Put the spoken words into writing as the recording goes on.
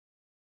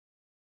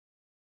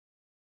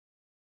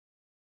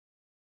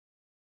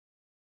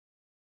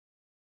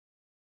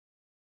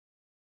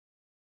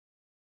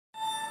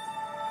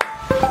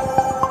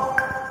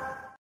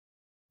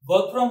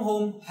Work from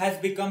home has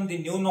become the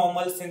new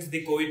normal since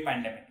the COVID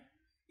pandemic.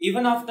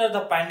 Even after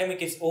the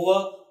pandemic is over,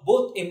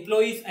 both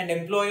employees and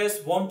employers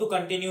want to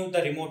continue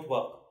the remote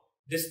work.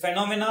 This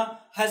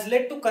phenomena has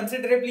led to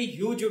considerably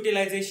huge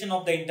utilization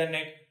of the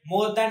internet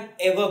more than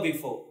ever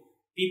before.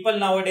 People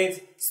nowadays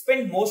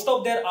spend most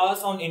of their hours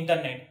on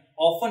internet,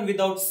 often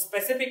without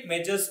specific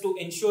measures to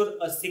ensure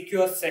a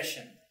secure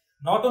session.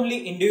 Not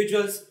only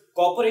individuals,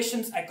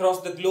 corporations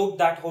across the globe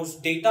that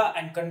host data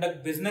and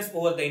conduct business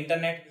over the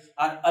internet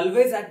are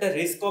always at the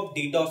risk of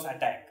DDoS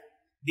attack.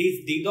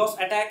 These DDoS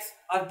attacks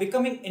are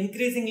becoming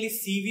increasingly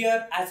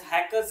severe as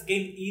hackers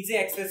gain easy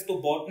access to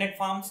botnet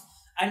farms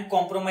and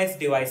compromised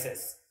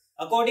devices.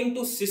 According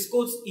to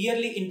Cisco's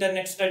yearly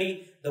internet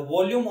study, the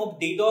volume of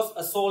DDoS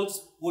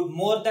assaults would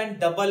more than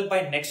double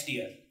by next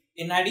year.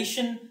 In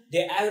addition,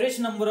 the average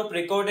number of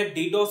recorded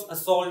DDoS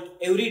assault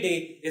every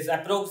day is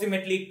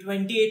approximately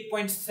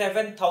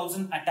 28.7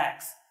 thousand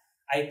attacks.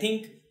 I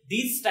think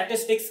these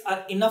statistics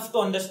are enough to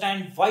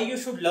understand why you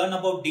should learn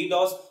about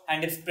DDoS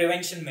and its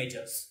prevention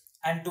measures.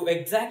 And to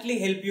exactly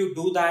help you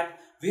do that,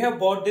 we have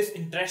brought this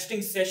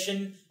interesting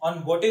session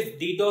on what is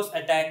DDoS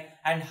attack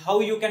and how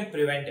you can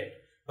prevent it.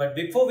 But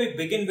before we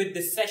begin with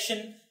this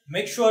session,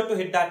 make sure to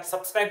hit that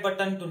subscribe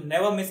button to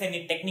never miss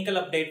any technical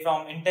update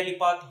from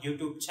Intellipaat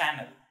YouTube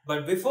channel.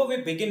 But before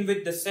we begin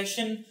with the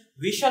session,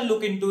 we shall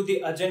look into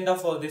the agenda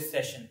for this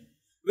session.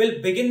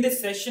 We'll begin this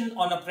session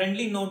on a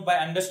friendly note by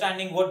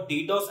understanding what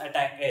DDoS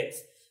attack is.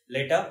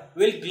 Later,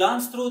 we'll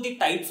glance through the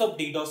types of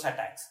DDoS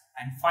attacks.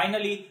 And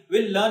finally,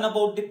 we'll learn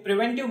about the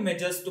preventive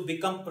measures to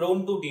become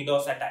prone to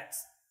DDoS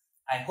attacks.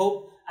 I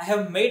hope I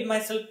have made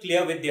myself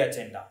clear with the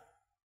agenda.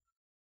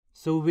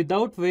 So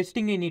without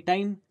wasting any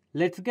time,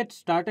 let's get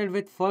started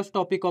with first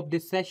topic of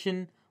this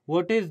session,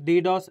 what is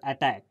DDoS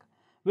attack?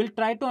 We'll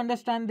try to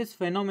understand this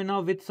phenomena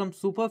with some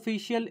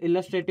superficial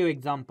illustrative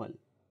example.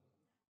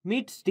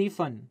 Meet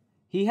Stephen.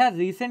 He has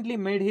recently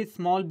made his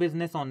small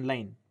business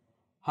online.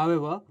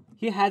 However,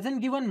 he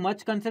hasn't given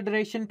much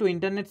consideration to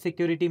internet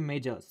security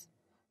measures.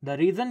 The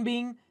reason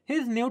being, he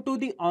is new to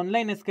the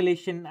online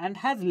escalation and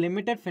has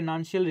limited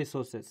financial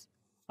resources.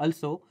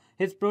 Also,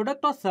 his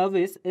product or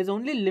service is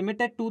only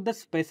limited to the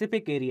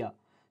specific area,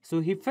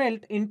 so he felt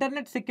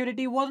internet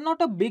security was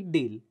not a big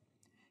deal.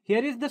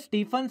 Here is the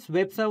Stephen's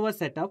web server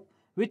setup,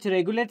 which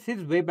regulates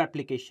his web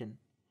application.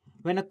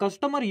 When a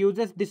customer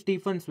uses the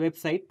Stephen's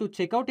website to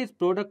check out his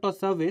product or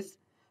service,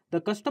 the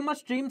customer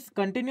streams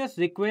continuous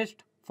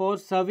request for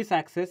service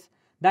access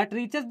that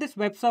reaches this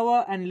web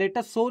server, and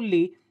later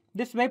solely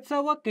this web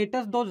server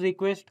caters those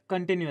requests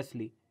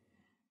continuously.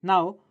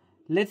 Now,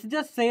 let's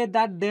just say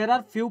that there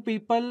are few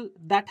people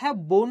that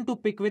have bone to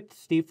pick with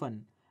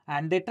Stephen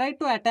and they try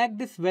to attack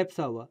this web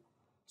server.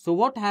 So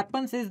what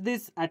happens is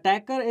this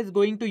attacker is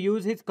going to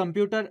use his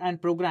computer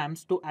and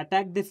programs to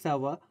attack this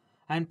server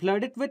and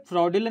flood it with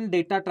fraudulent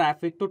data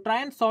traffic to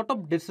try and sort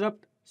of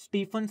disrupt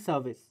Stephen's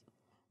service.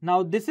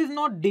 Now this is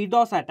not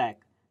DDoS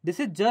attack. This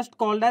is just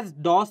called as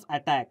DOS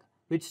attack,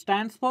 which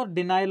stands for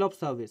denial of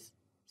service.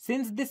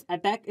 Since this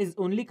attack is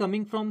only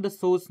coming from the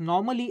source,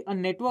 normally a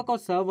network or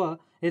server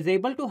is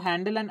able to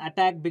handle an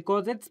attack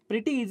because it's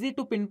pretty easy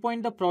to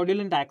pinpoint the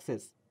fraudulent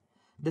access.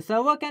 The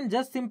server can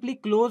just simply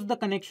close the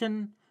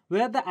connection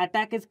where the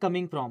attack is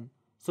coming from.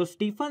 So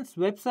Stephen's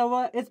web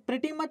server is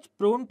pretty much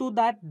prone to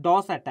that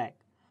DOS attack.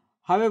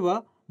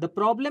 However, the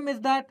problem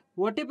is that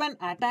what if an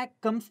attack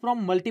comes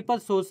from multiple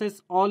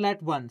sources all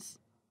at once?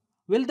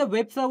 Will the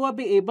web server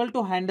be able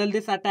to handle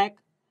this attack?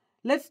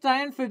 Let's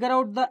try and figure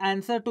out the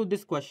answer to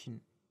this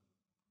question.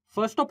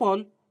 First of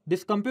all,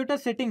 this computer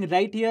sitting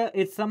right here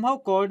is somehow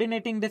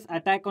coordinating this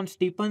attack on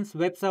Stephen's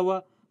web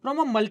server from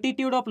a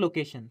multitude of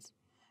locations.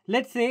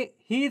 Let's say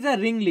he is a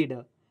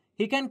ringleader.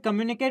 He can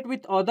communicate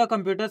with other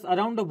computers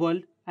around the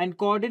world and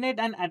coordinate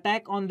an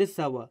attack on this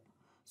server.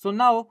 So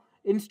now,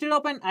 instead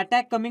of an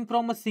attack coming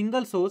from a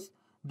single source,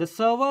 the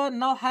server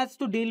now has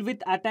to deal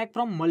with attack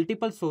from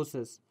multiple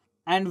sources.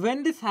 And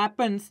when this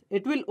happens,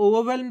 it will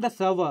overwhelm the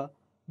server.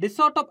 This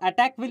sort of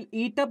attack will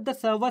eat up the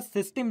server's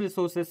system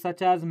resources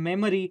such as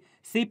memory,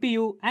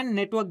 CPU and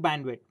network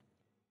bandwidth.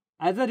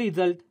 As a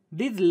result,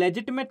 these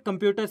legitimate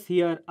computers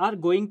here are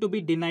going to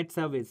be denied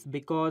service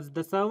because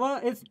the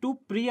server is too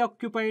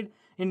preoccupied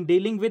in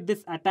dealing with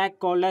this attack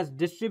called as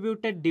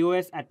distributed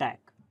DOS attack.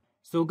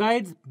 So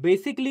guys,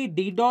 basically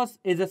DDoS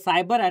is a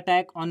cyber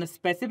attack on a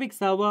specific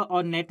server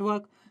or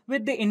network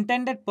with the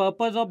intended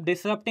purpose of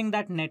disrupting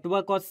that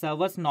network or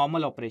server's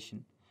normal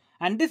operation.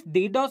 And this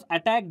DDoS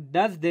attack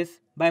does this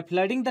by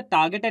flooding the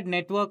targeted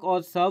network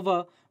or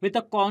server with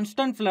a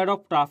constant flood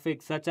of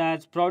traffic such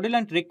as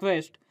fraudulent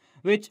requests,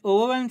 which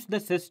overwhelms the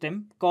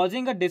system,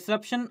 causing a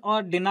disruption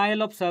or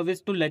denial of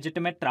service to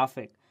legitimate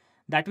traffic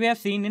that we have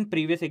seen in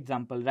previous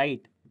example,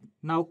 right?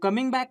 Now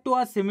coming back to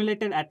our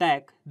simulated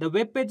attack, the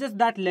web pages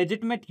that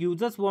legitimate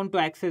users want to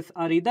access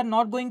are either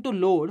not going to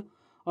load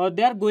or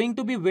they are going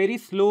to be very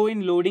slow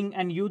in loading,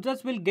 and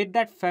users will get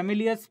that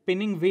familiar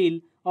spinning wheel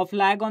of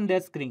lag on their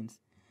screens.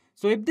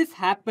 So if this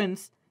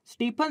happens,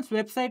 Stephen's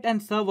website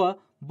and server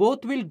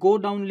both will go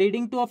down,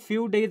 leading to a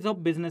few days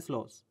of business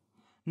loss.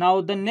 Now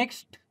the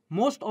next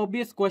most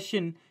obvious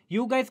question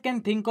you guys can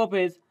think of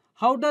is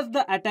how does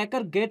the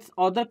attacker gets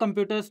other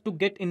computers to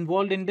get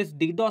involved in this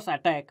DDoS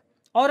attack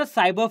or a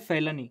cyber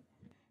felony?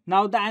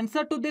 Now the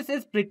answer to this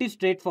is pretty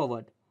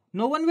straightforward.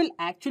 No one will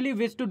actually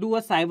wish to do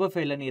a cyber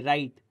felony,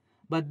 right?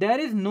 But there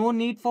is no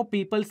need for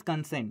people's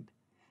consent.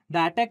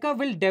 The attacker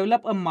will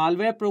develop a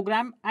malware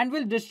program and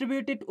will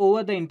distribute it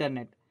over the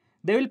internet.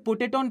 They will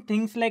put it on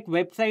things like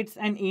websites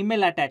and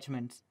email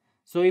attachments.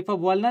 So if a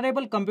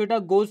vulnerable computer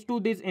goes to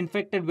these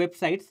infected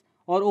websites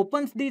or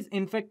opens these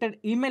infected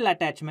email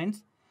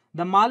attachments,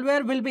 the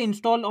malware will be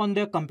installed on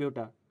their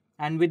computer.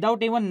 And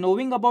without even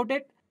knowing about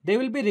it, they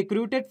will be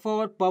recruited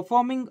for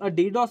performing a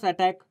DDoS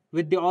attack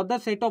with the other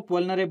set of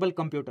vulnerable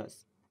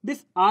computers.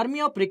 This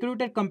army of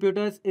recruited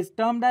computers is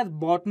termed as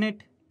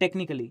botnet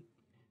technically.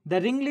 The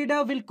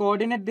ringleader will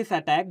coordinate this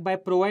attack by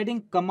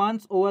providing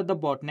commands over the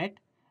botnet,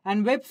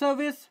 and web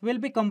service will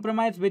be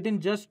compromised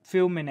within just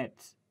few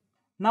minutes.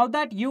 Now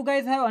that you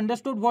guys have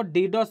understood what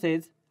DDoS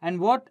is and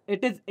what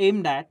it is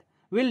aimed at,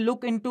 we'll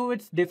look into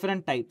its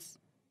different types.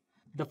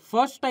 The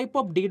first type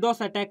of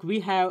DDoS attack we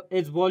have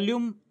is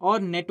volume or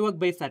network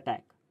based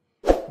attack.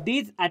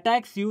 These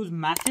attacks use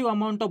massive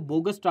amount of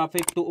bogus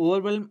traffic to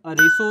overwhelm a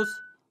resource.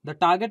 The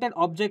targeted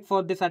object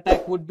for this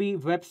attack would be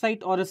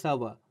website or a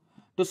server.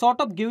 To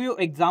sort of give you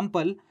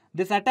example,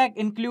 this attack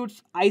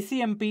includes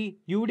ICMP,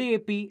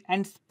 UDP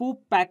and spoof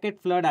packet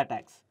flood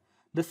attacks.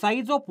 The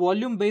size of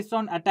volume based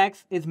on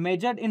attacks is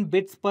measured in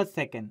bits per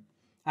second,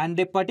 and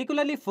they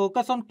particularly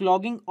focus on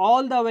clogging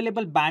all the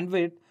available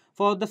bandwidth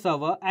for the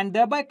server and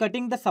thereby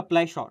cutting the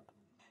supply short.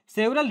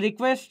 Several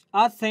requests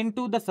are sent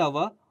to the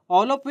server,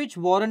 all of which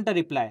warrant a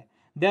reply,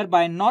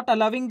 thereby not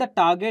allowing the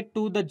target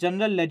to the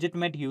general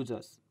legitimate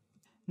users.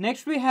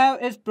 Next we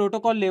have is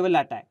protocol level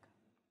attack.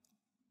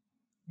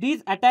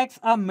 These attacks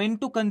are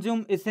meant to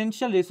consume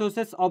essential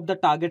resources of the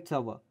target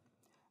server.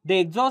 They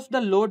exhaust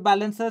the load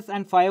balancers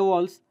and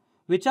firewalls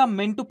which are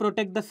meant to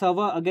protect the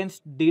server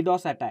against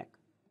DDoS attack.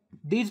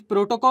 These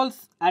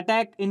protocols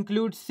attack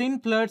include SYN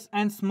floods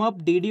and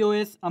Smurf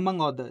DDoS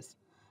among others,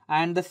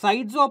 and the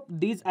size of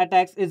these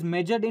attacks is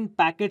measured in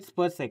packets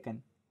per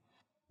second.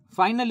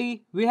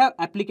 Finally, we have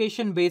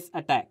application-based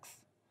attacks.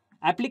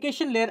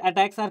 Application layer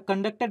attacks are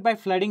conducted by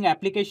flooding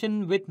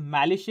application with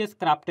malicious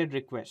crafted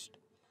requests.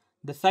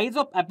 The size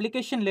of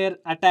application layer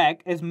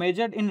attack is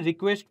measured in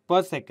requests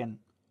per second.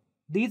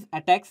 These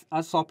attacks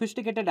are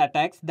sophisticated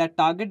attacks that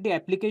target the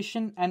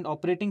application and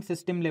operating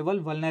system level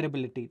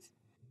vulnerabilities.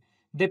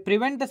 They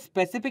prevent the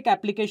specific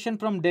application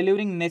from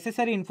delivering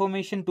necessary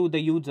information to the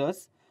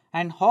users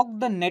and hog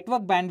the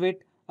network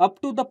bandwidth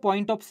up to the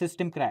point of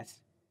system crash.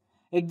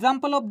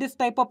 Example of this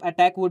type of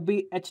attack would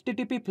be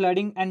HTTP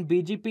flooding and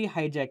BGP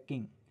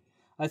hijacking.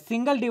 A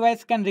single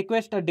device can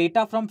request a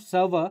data from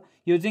server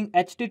using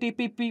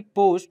HTTP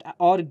post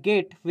or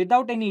GET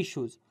without any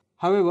issues.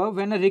 However,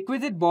 when a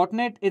requisite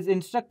botnet is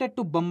instructed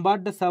to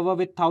bombard the server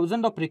with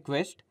thousands of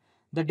requests,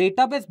 the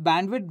database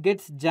bandwidth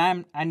gets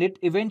jammed and it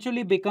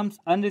eventually becomes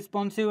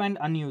unresponsive and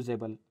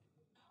unusable.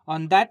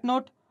 On that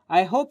note,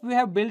 I hope we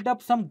have built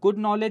up some good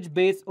knowledge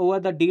base over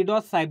the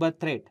DDoS cyber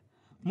threat.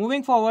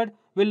 Moving forward,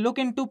 we'll look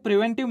into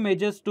preventive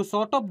measures to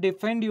sort of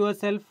defend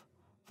yourself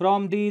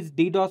from these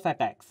DDoS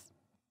attacks.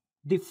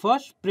 The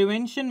first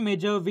prevention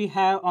measure we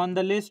have on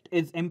the list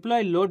is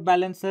employ load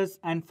balancers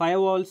and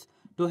firewalls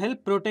to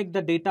help protect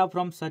the data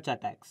from such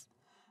attacks.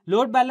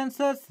 Load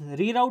balancers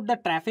reroute the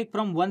traffic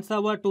from one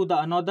server to the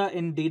another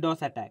in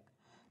DDoS attack.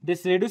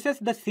 This reduces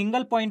the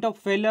single point of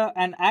failure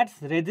and adds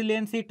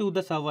resiliency to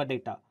the server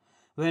data,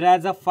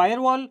 whereas a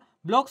firewall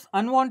blocks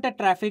unwanted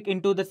traffic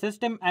into the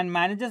system and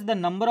manages the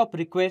number of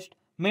requests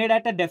made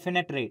at a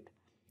definite rate.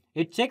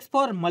 It checks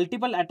for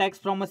multiple attacks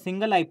from a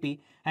single IP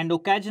and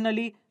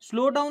occasionally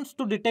slowdowns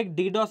to detect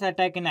DDoS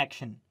attack in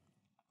action.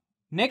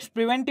 Next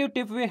preventive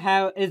tip we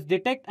have is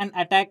detect an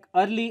attack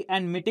early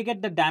and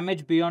mitigate the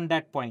damage beyond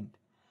that point.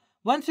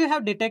 Once you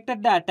have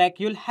detected the attack,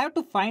 you'll have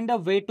to find a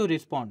way to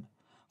respond.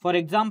 For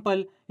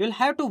example, you'll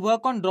have to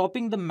work on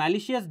dropping the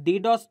malicious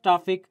DDoS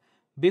traffic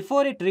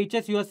before it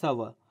reaches your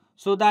server,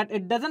 so that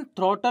it doesn't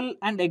throttle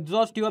and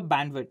exhaust your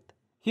bandwidth.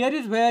 Here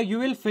is where you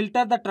will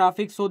filter the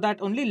traffic so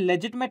that only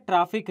legitimate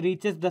traffic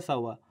reaches the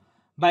server.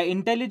 By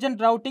intelligent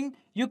routing,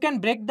 you can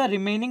break the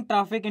remaining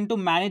traffic into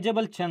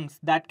manageable chunks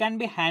that can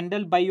be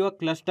handled by your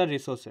cluster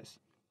resources.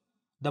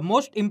 The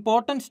most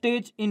important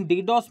stage in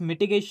DDoS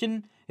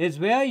mitigation is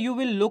where you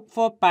will look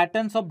for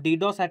patterns of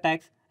DDoS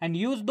attacks and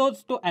use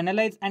those to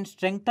analyze and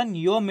strengthen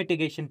your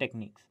mitigation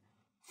techniques.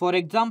 For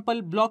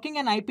example, blocking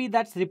an IP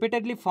that's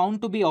repeatedly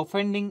found to be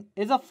offending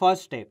is a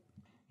first step.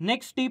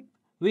 Next tip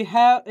we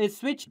have is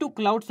switch to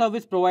cloud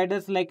service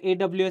providers like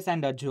AWS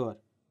and Azure.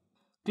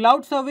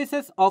 Cloud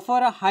services offer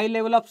a high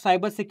level of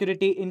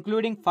cybersecurity,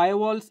 including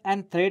firewalls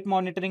and threat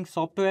monitoring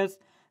softwares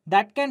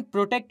that can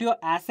protect your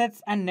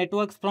assets and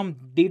networks from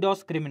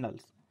DDoS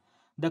criminals.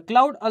 The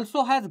cloud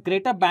also has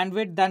greater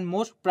bandwidth than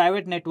most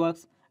private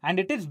networks, and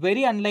it is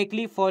very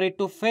unlikely for it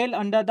to fail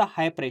under the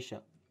high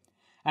pressure.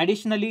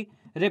 Additionally,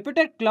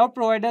 reputed cloud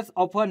providers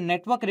offer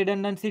network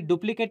redundancy,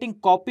 duplicating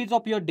copies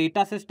of your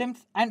data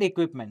systems and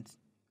equipments.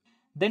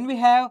 Then we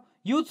have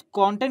use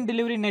content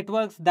delivery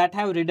networks that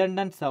have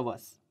redundant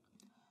servers.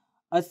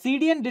 A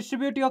CDN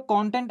distribute your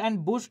content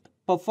and boost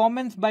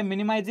performance by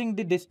minimizing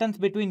the distance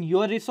between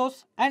your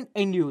resource and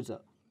end user.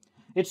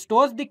 It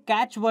stores the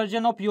cache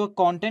version of your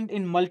content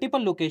in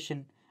multiple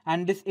locations,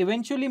 and this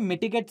eventually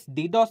mitigates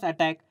DDoS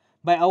attack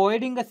by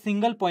avoiding a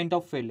single point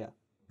of failure.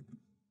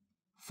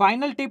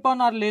 Final tip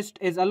on our list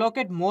is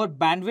allocate more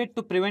bandwidth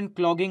to prevent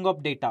clogging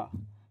of data.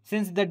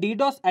 Since the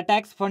DDoS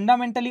attacks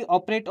fundamentally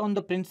operate on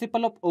the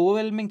principle of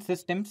overwhelming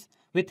systems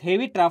with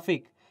heavy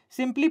traffic,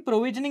 simply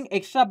provisioning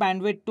extra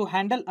bandwidth to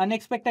handle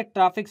unexpected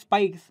traffic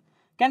spikes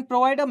can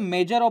provide a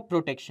measure of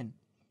protection.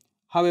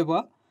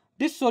 However,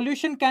 this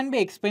solution can be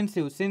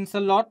expensive since a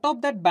lot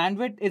of that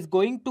bandwidth is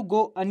going to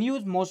go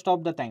unused most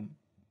of the time.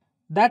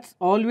 That's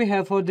all we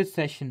have for this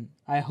session.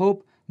 I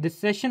hope this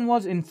session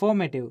was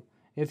informative.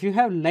 If you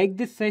have liked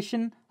this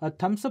session, a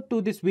thumbs up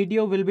to this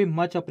video will be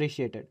much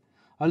appreciated.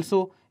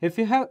 Also, if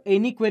you have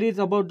any queries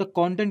about the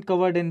content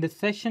covered in this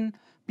session,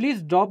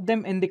 please drop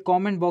them in the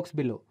comment box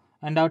below,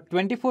 and our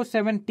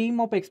 24/7 team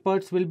of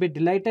experts will be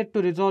delighted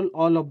to resolve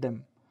all of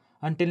them.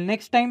 Until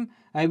next time,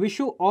 I wish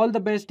you all the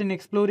best in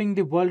exploring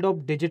the world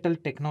of digital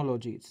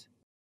technologies.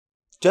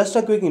 Just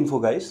a quick info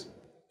guys,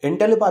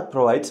 Intellipaat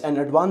provides an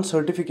advanced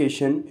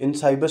certification in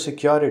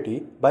cybersecurity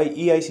by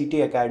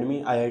EICT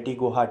Academy IIT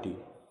Guwahati.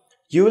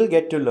 You will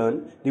get to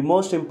learn the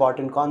most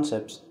important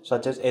concepts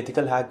such as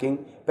ethical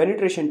hacking,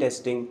 penetration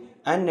testing,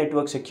 and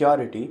network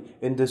security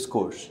in this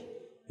course.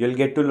 You'll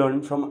get to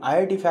learn from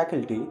IIT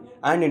faculty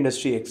and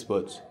industry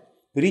experts.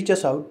 Reach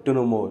us out to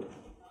know more.